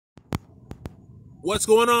What's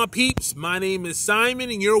going on, peeps? My name is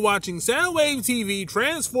Simon, and you're watching Soundwave TV,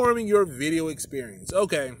 transforming your video experience.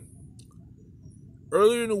 Okay.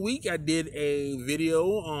 Earlier in the week, I did a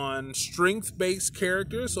video on strength-based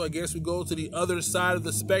characters, so I guess we go to the other side of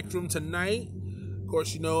the spectrum tonight. Of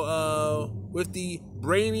course, with the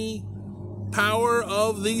brainy power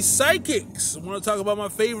of the psychics. I want to talk about my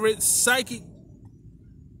favorite psychic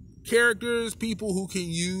characters, people who can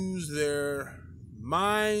use their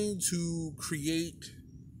mind to create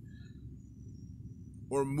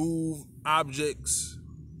or move objects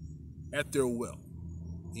at their will.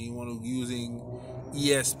 Anyone who's using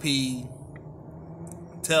ESP,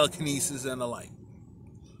 telekinesis, and the like.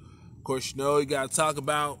 Of course, you got to talk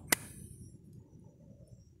about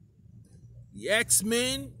the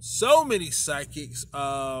X-Men. So many psychics.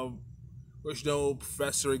 Of course,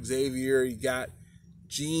 Professor Xavier. You got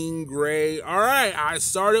Jean Grey. All right, I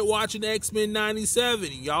started watching X-Men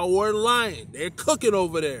 97. Y'all weren't lying. They're cooking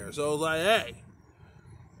over there. So I was like, hey,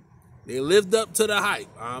 they lived up to the hype.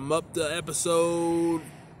 I'm up to episode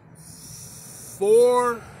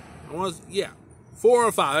 4. 4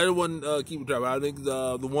 or 5. I didn't want to keep track. I think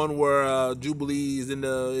the one where Jubilee is in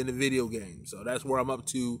the video game. So that's where I'm up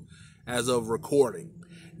to as of recording.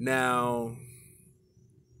 Now,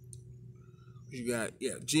 you got,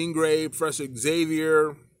 Jean Grey, Professor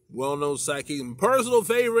Xavier, well-known psychic. And personal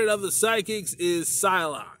favorite of the psychics is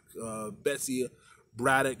Psylocke, Betsy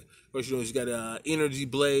Braddock. Of course, she's got energy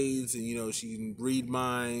blades, and, she can read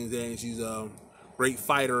minds, and she's a great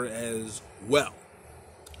fighter as well.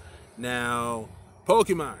 Now,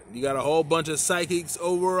 Pokemon, you got a whole bunch of psychics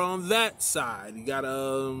over on that side. You got,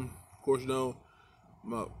 of course,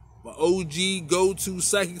 my OG go-to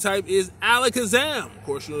psychic type is Alakazam. Of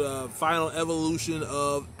course, the final evolution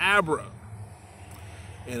of Abra.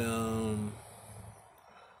 And,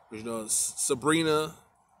 Sabrina,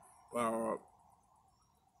 the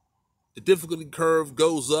difficulty curve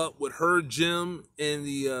goes up with her gym in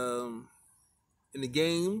the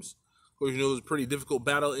games. Of course, it was a pretty difficult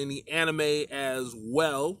battle in the anime as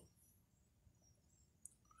well.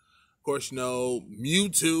 Of course,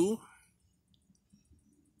 Mewtwo,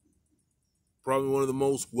 probably one of the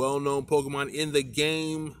most well-known Pokemon in the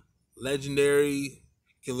game. Legendary,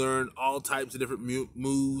 can learn all types of different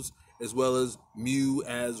moves, as well as Mew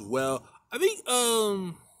as well. I think,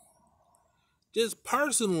 just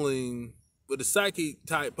personally, with the psychic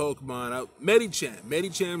type Pokemon, Medicham.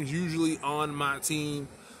 Medicham's usually on my team.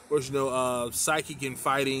 Of course, psychic and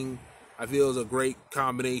fighting, I feel, is a great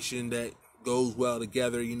combination that goes well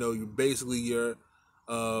together. You're basically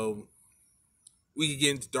weak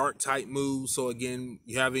against dark type moves. So again,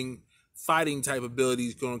 you having fighting type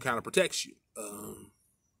abilities going to kind of protect you. Of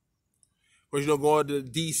course, going to the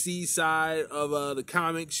DC side of the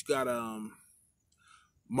comics, you got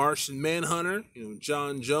Martian Manhunter,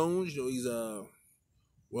 John Jones. He's a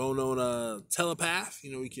well-known telepath.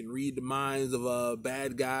 He can read the minds of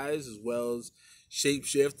bad guys, as well as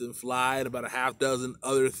shapeshift and fly, and about a half dozen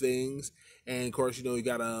other things. And of course, you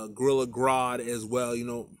got Gorilla Grodd as well.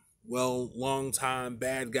 Long-time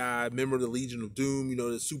bad guy, member of the Legion of Doom.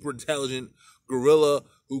 The super intelligent gorilla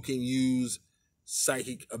who can use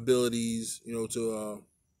psychic abilities, to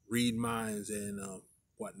read minds and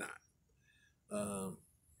whatnot.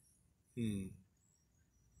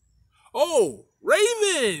 Oh,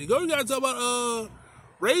 Raven! You gotta talk about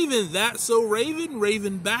Raven. That's so Raven.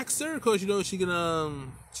 Raven Baxter. Of course, she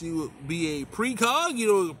can she will be a precog.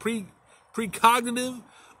 Precognitive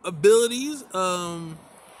abilities.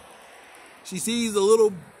 She sees a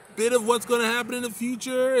little bit of what's going to happen in the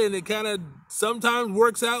future, and it kind of sometimes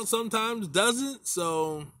works out, sometimes doesn't.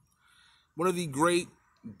 So, one of the great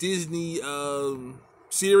Disney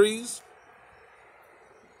series.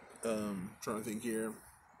 Trying to think here.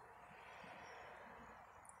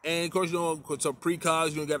 And of course, some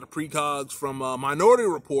precogs. You got the precogs from Minority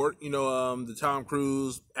Report. The Tom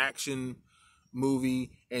Cruise action movie,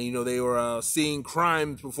 and they were seeing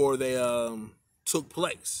crimes before they took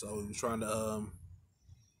place. So he was trying to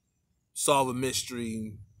solve a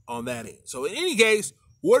mystery on that end. So in any case,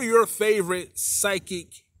 what are your favorite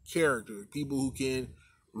psychic characters? People who can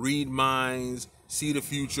read minds, see the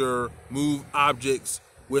future, move objects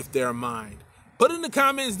with their mind. Put it in the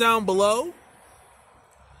comments down below.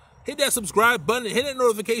 Hit that subscribe button and hit that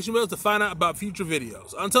notification bell to find out about future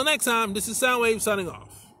videos. Until next time, this is Soundwave signing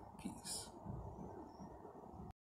off.